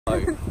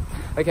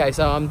Okay,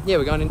 so yeah,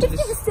 we're going into this.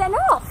 50%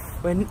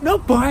 off. We're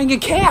not buying a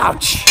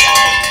couch.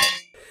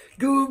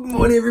 Good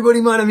morning,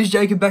 everybody. My name is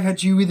Jacob, back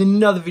at you with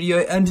another video,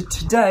 and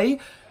today,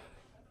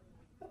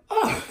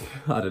 I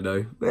don't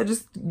know, we're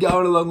just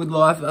going along with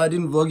life. I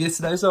didn't vlog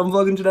yesterday, so I'm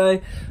vlogging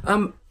today.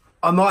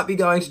 I might be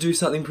going to do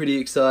something pretty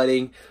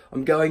exciting.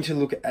 I'm going to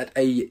look at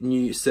a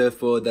new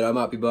surfboard that I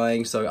might be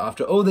buying. So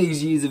after all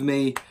these years of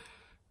me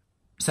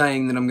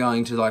saying that I'm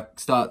going to like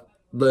start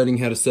learning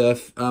how to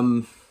surf,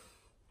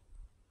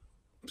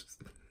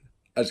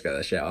 I just got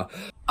a shower.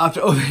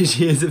 After all these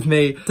years of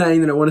me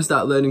saying that I want to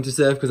start learning to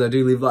surf because I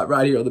do live like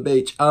right here on the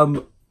beach, I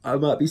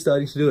might be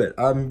starting to do it.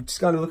 I'm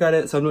just going to look at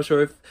it, so I'm not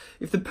sure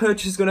if the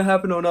purchase is going to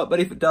happen or not, but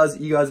if it does,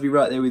 you guys will be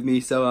right there with me.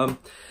 So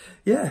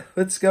yeah,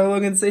 let's go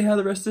along and see how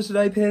the rest of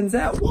today pans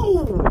out.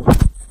 Whoa! What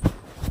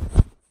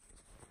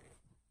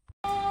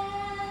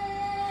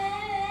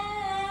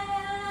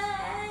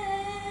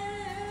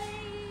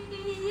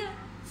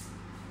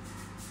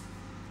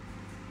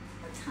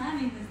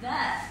timing was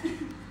that?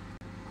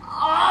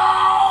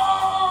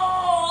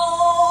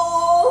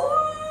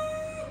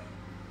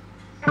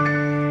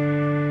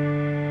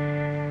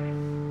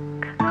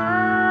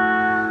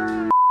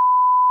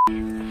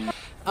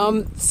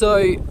 So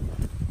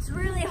It's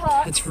really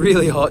hot. it's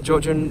really hot.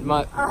 Georgia and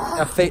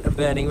our feet are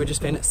burning. We've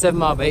just been at 7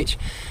 Mile Beach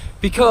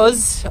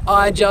because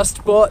I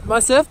just bought my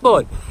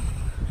surfboard.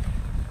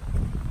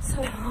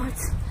 So hot.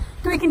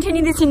 Can we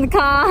continue this in the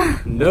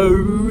car?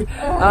 No.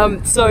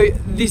 So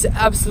this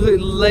absolute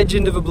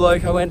legend of a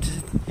bloke, I went to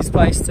his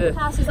place to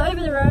House is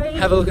over the road.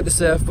 have a look at the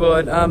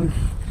surfboard.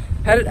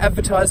 Had it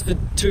advertised for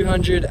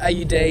 200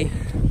 AUD,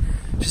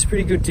 which is a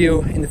pretty good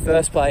deal in the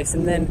first place.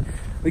 And then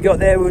we got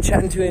there, we were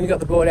chatting to him, got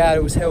the board out,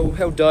 it was hell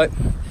dope.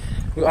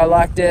 I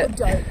liked it.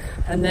 Dope.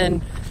 And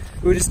then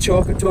we were just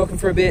talking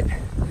for a bit.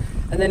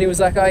 And then he was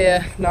like, oh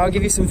yeah, no, I'll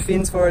give you some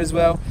fins for it as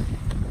well.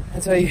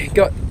 And so he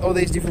got all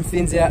these different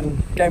fins out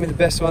and gave me the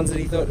best ones that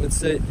he thought would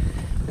suit.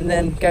 And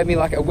then gave me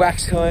like a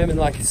wax comb and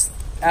like his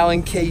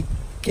Allen key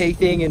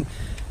thing. And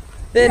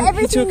then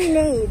everything you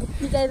need,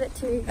 you gave it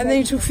to. and then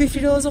he took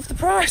 $50 off the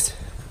price.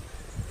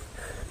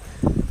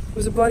 It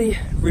was a bloody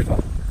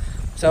ripper.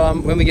 So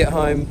when we get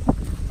home,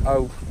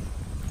 I'll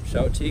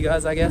show it to you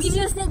guys, I guess. We'll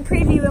give you a sneak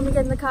preview when we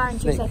get in the car in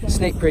 2 seconds.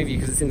 Sneak preview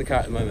because it's in the car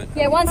at the moment.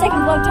 Yeah, 1 second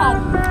vlog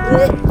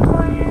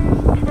time.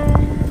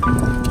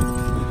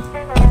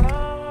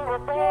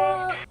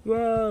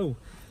 Whoa!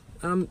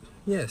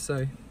 Yeah,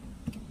 so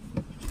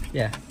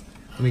yeah,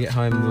 when we get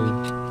home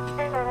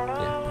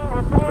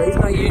yeah. The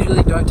reason I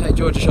usually don't take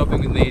Georgia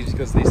shopping with me is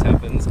because this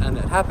happens, and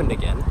it happened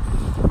again.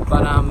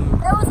 But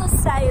There was a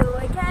sale,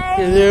 okay?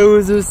 there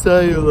was a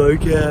sale,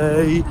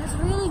 okay. It was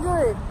really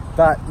good.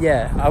 But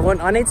yeah,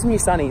 I need some new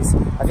sunnies.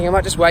 I think I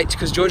might just wait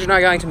because Georgia and I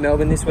are going to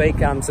Melbourne this week,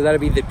 so that'll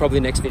be probably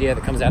the next video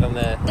that comes out on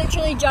the.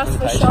 Literally just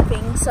for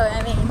shopping, so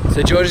I mean.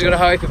 So Georgia's got a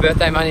whole heap of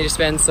birthday money to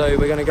spend, so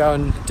we're gonna go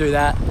and do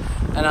that.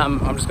 And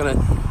I'm just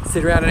gonna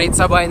sit around and eat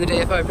Subway in the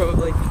DFO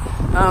probably.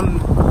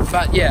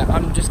 But yeah,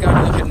 I'm just going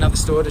to look at another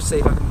store to see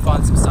if I can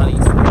find some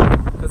sunnies.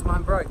 Because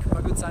mine broke,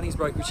 my good sunnies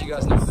broke, which you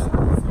guys know about.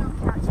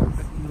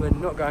 We're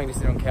not going to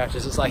sit on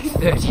couches, it's like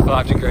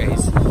 35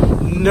 degrees.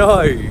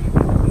 No.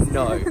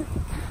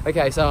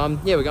 Okay, so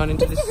yeah, we're going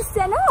into this.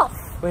 50%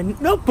 off. We're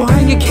not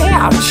buying a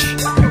couch.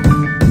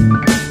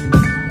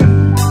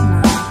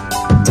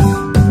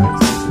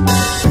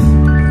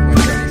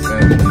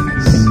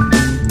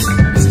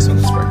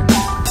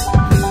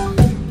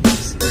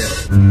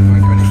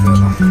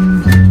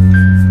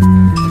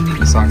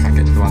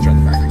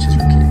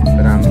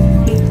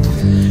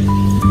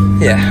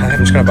 Yeah, I'm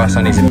just gonna buy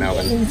sunnies in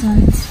Melbourne.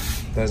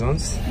 Those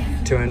ones?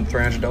 $200,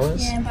 $300?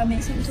 Yeah, and buy me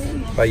some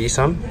too. Buy you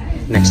some?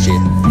 Next year.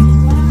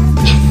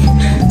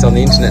 It's on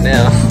the internet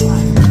now.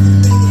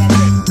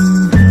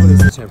 What is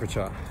the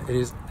temperature? It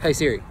is, hey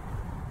Siri.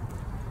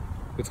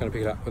 It's gonna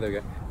pick it up, oh there we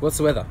go. What's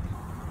the weather?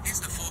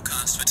 Here's the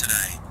forecast for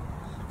today.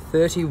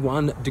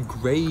 31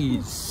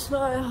 degrees. So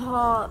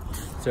hot.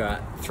 It's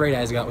alright, 3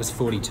 days ago it was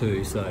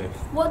 42, so.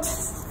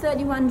 What's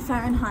 31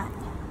 Fahrenheit?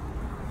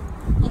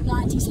 Like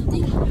 90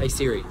 something? Hey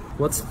Siri,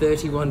 what's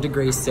 31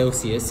 degrees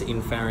Celsius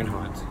in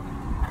Fahrenheit?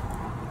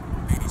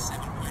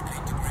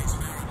 87.8 degrees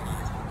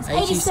Fahrenheit. It's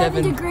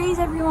 87 degrees,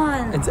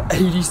 everyone. It's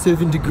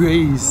 87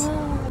 degrees.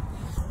 Oh,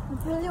 I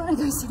really want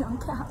to go sit on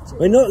couches.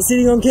 We're not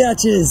sitting on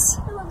couches.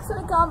 It looks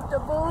so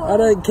comfortable. I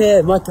don't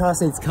care, my car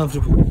seat's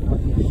comfortable.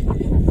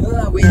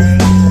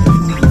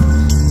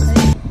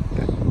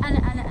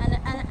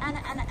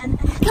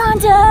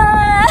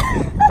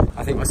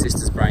 I think my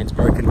sister's brain's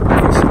broken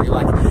officially.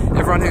 Like,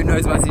 everyone who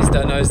knows my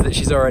sister knows that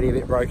she's already a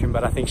bit broken,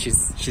 but I think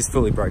she's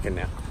fully broken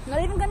now.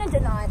 Not even gonna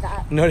deny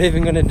that. Not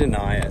even gonna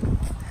deny it.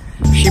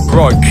 She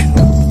broke.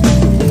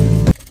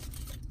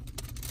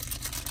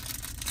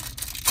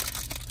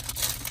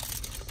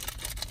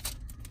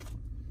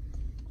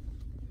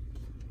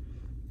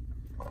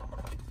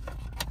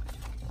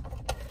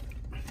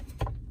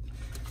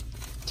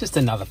 Just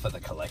another for the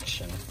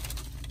collection.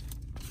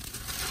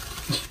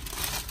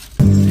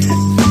 Alright,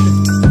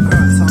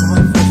 so I'm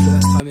home for the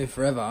first time in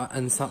forever,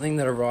 and something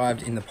that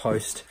arrived in the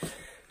post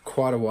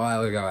quite a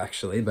while ago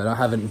actually, but I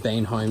haven't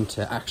been home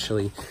to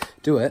actually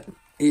do it,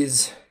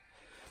 is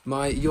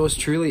my Yours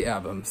Truly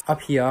albums.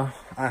 Up here,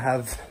 I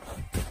have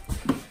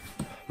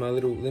my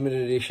little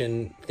limited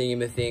edition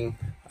thing.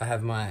 I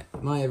have my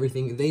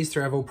everything. These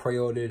three I've all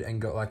pre-ordered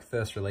and got like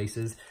first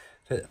releases.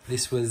 But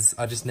this was,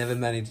 I just never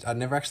managed, I'd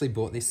never actually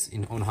bought this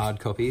on hard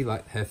copy,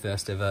 like her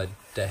first ever,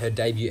 her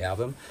debut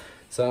album.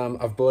 So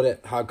I've bought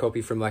it hard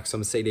copy from like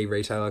some CD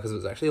retailer because it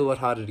was actually a lot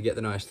harder to get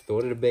than I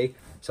thought it'd be.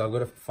 So I've got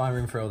to find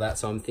room for all that.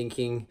 So I'm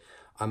thinking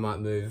I might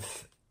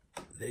move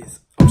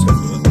these. I'm just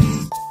gonna do it.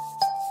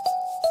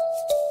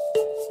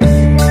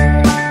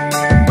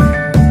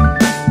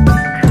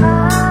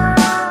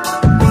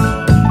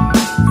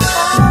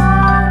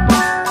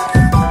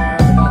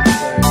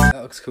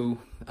 That looks cool.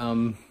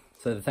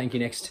 So the Thank You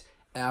Next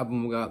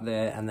album will go up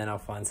there, and then I'll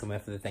find somewhere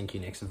for the Thank You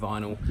Next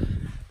vinyl.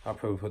 I'll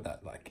probably put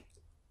that like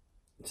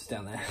just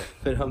down there.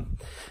 But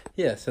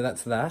yeah, so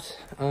that's that.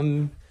 So now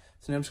I'm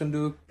just gonna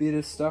do a bit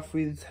of stuff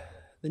with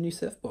the new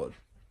surfboard.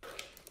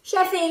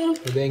 Chefing.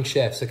 We're being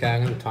chefs. Okay,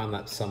 I'm gonna time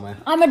lapse somewhere.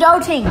 I'm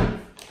adulting.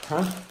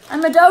 Huh?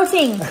 I'm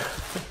adulting.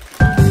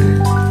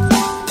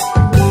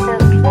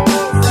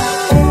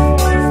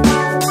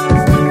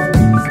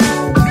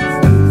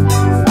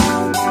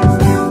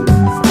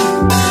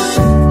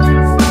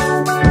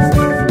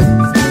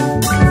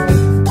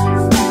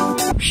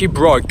 She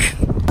broke.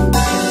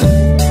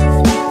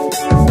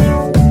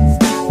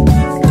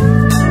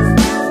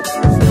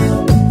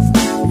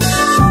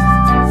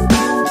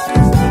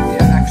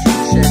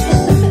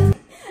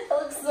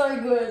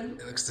 Good.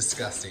 It looks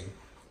disgusting.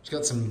 She's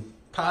got some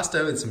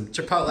pasta with some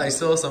chipotle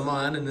sauce on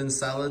mine, and then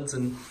salads,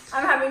 and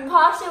I'm having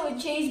pasta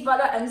with cheese,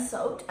 butter, and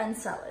salt, and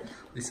salad.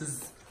 this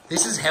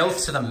is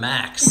health to the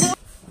max. So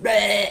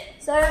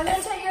I'm going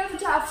to take you over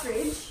to our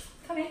fridge.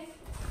 Come in.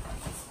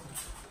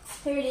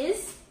 Here it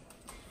is.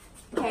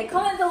 Okay,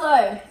 comment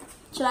below.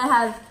 Should I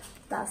have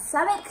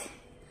balsamic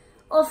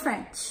or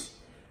French?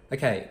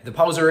 Okay, the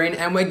polls are in,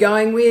 and we're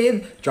going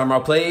with, drum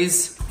roll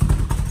please,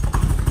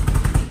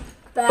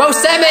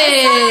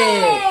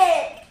 balsamic!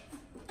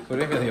 Would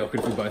have been really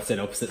awkward if we both said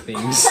opposite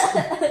things.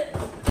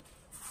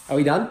 Are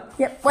we done?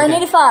 Yep. Well, I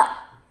need to fart.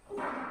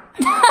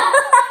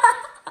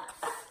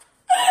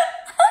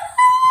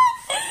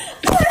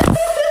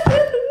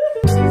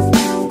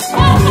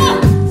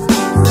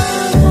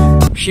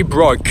 She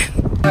broke.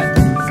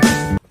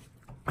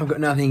 I've got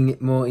nothing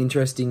more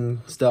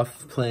interesting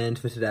stuff planned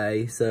for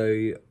today,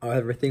 so I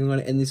think I'm going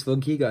to end this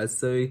vlog here, guys.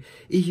 So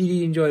if you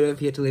did enjoy it, don't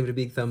forget to leave it a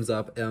big thumbs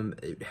up.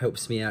 It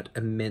helps me out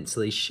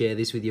immensely. Share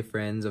this with your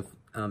friends, if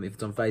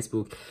it's on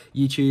Facebook,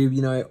 YouTube,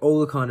 you know, all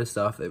the kind of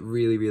stuff. It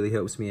really, really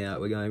helps me out.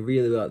 We're going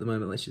really well at the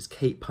moment. Let's just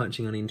keep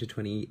punching on into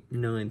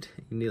 2019.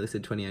 Nearly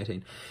said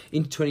 2018.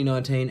 Into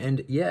 2019,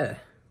 and yeah,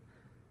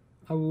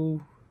 I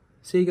will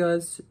see you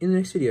guys in the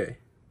next video.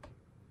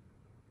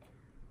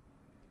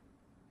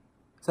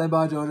 Say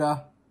bye,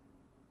 Georgia.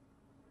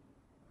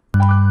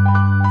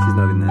 She's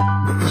not in there.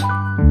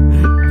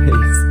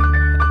 Peace.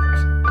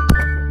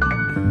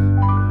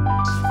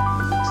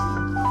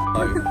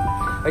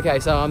 Oh. Okay,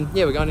 so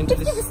yeah, we're going into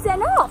this.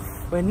 50%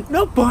 off. We're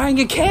not buying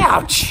a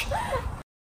couch.